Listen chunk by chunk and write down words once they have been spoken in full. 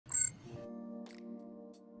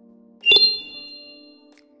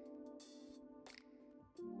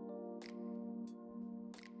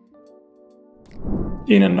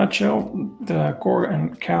In a nutshell, the core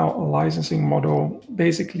and cal licensing model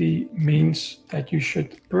basically means that you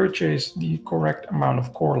should purchase the correct amount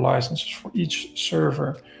of core licenses for each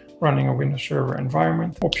server running a Windows Server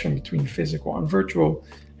environment, option between physical and virtual,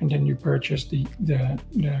 and then you purchase the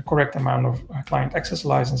correct amount of client access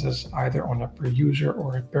licenses either on a per user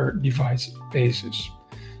or a per device basis.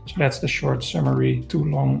 So that's the short summary. Too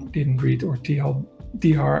long, didn't read, or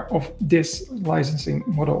TLDR of this licensing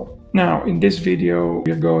model. Now, in this video,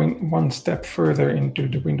 we are going one step further into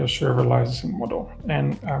the Windows Server licensing model.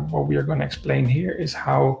 And what we are going to explain here is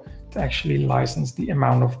how to actually license the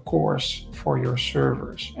amount of cores for your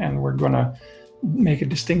servers. And we're going to make a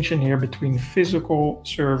distinction here between physical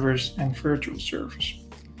servers and virtual servers.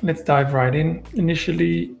 Let's dive right in.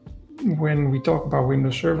 Initially, when we talk about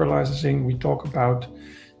Windows Server licensing, we talk about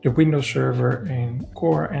the Windows Server and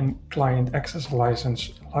core and client access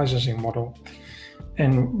licensing model.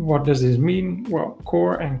 And what does this mean? Well,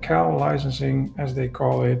 core and cal licensing, as they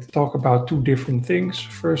call it, talk about two different things.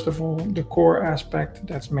 First of all, the core aspect,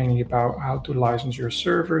 that's mainly about how to license your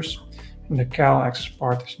servers. And the cal access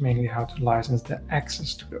part is mainly how to license the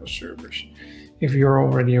access to those servers. If you're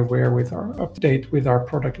already aware with our update with our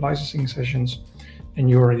product licensing sessions, and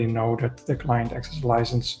you already know that the client access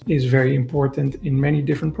license is very important in many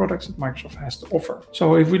different products that Microsoft has to offer.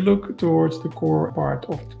 So if we look towards the core part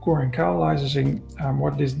of the core and cal licensing,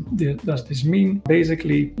 what does this mean?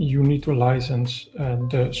 Basically, you need to license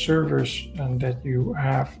the servers that you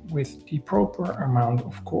have with the proper amount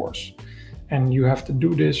of cores. And you have to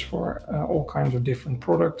do this for all kinds of different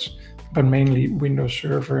products, but mainly Windows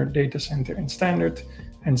Server Data Center and Standard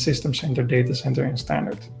and System Center Data Center and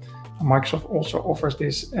Standard. Microsoft also offers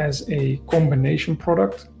this as a combination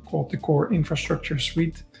product called the Core Infrastructure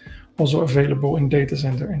Suite, also available in Data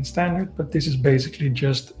Center and Standard, but this is basically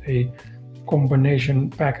just a combination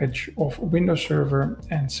package of Windows Server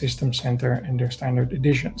and System Center and their standard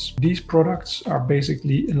editions. These products are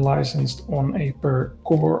basically licensed on a per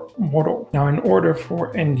core model. Now, in order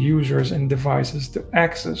for end users and devices to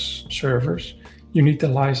access servers, you need to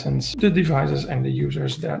license the devices and the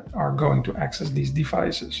users that are going to access these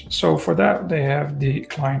devices. So for that, they have the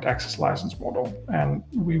client access license model, and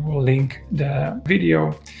we will link the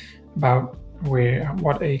video about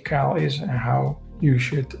what a cal is and how you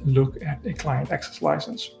should look at a client access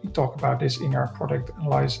license. We talk about this in our product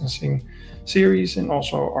licensing series and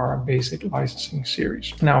also our basic licensing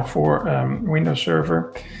series. Now for Windows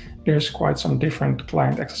Server, there's quite some different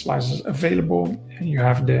client access licenses available. You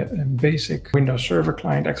have the basic Windows Server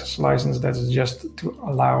client access license that is just to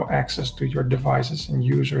allow access to your devices and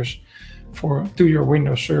users to your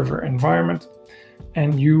Windows Server environment.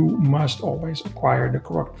 And you must always acquire the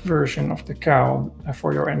correct version of the cal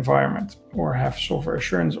for your environment or have software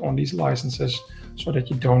assurance on these licenses so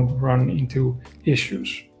that you don't run into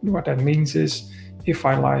issues. What that means is, if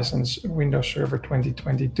I license Windows Server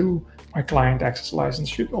 2022, my client access license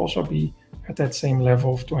should also be at that same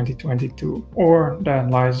level of 2022, or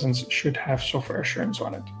that license should have software assurance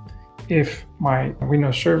on it. If my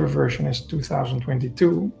Windows Server version is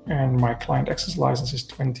 2022 and my client access license is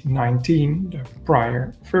 2019, the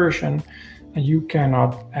prior version, you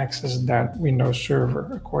cannot access that Windows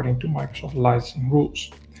Server according to Microsoft licensing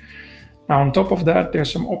rules. Now, on top of that, there's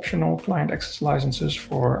some optional client access licenses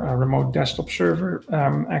for remote desktop server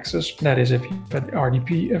access. That is, if you have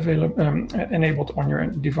RDP enabled on your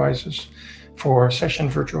devices, for session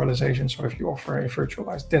virtualization. So if you offer a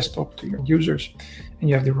virtualized desktop to your users, and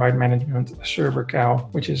you have the right management server cal,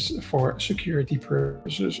 which is for security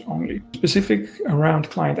purposes only. Specific around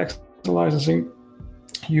client access licensing,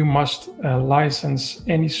 you must license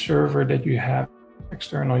any server that you have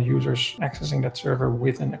external users accessing that server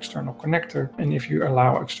with an external connector. And if you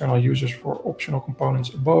allow external users for optional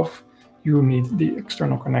components above, you need the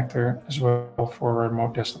external connector as well for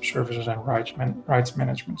remote desktop services and rights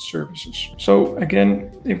management services. So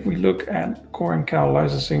again, if we look at core and cal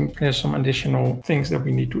licensing, there's some additional things that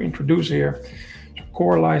we need to introduce here. So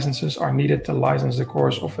core licenses are needed to license the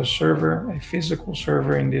cores of a server, a physical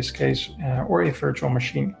server in this case, or a virtual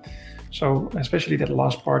machine. So especially that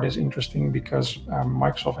last part is interesting because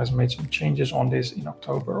Microsoft has made some changes on this in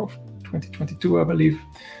October of 2022, I believe,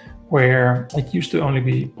 where it used to only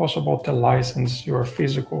be possible to license your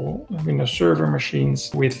physical Windows Server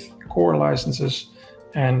machines with core licenses,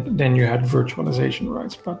 and then you had virtualization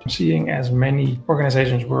rights. But seeing as many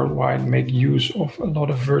organizations worldwide make use of a lot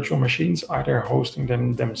of virtual machines, either hosting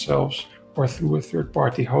them themselves or through a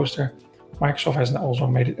third-party hoster, Microsoft has also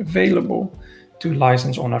made it available to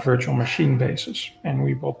license on a virtual machine basis. And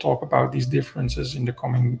we will talk about these differences in the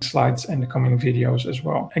coming slides and the coming videos as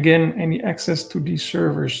well. Again, any access to these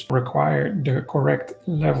servers require the correct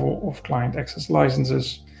level of client access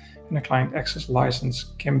licenses. And a client access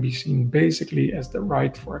license can be seen basically as the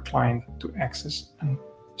right for a client to access a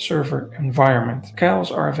server environment. CALs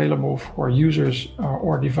are available for users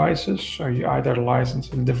or devices. So you either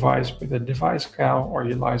license a device with a device CAL or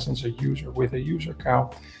you license a user with a user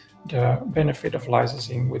CAL. The benefit of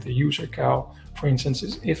licensing with a user CAL, for instance,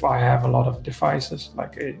 is if I have a lot of devices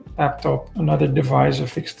like a laptop, another device, a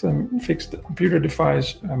fixed computer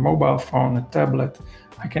device, a mobile phone, a tablet,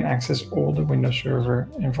 I can access all the Windows Server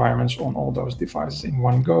environments on all those devices in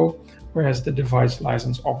one go, whereas the device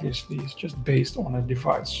license obviously is just based on a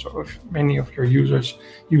device. So if many of your users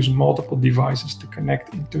use multiple devices to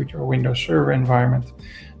connect into your Windows Server environment,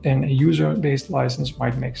 then a user-based license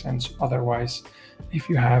might make sense. Otherwise, if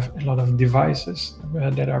you have a lot of devices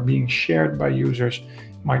that are being shared by users,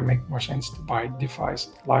 it might make more sense to buy device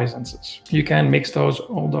licenses. You can mix those,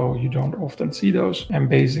 although you don't often see those. And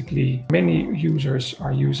basically, many users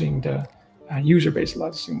are using the user-based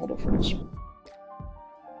licensing model for this.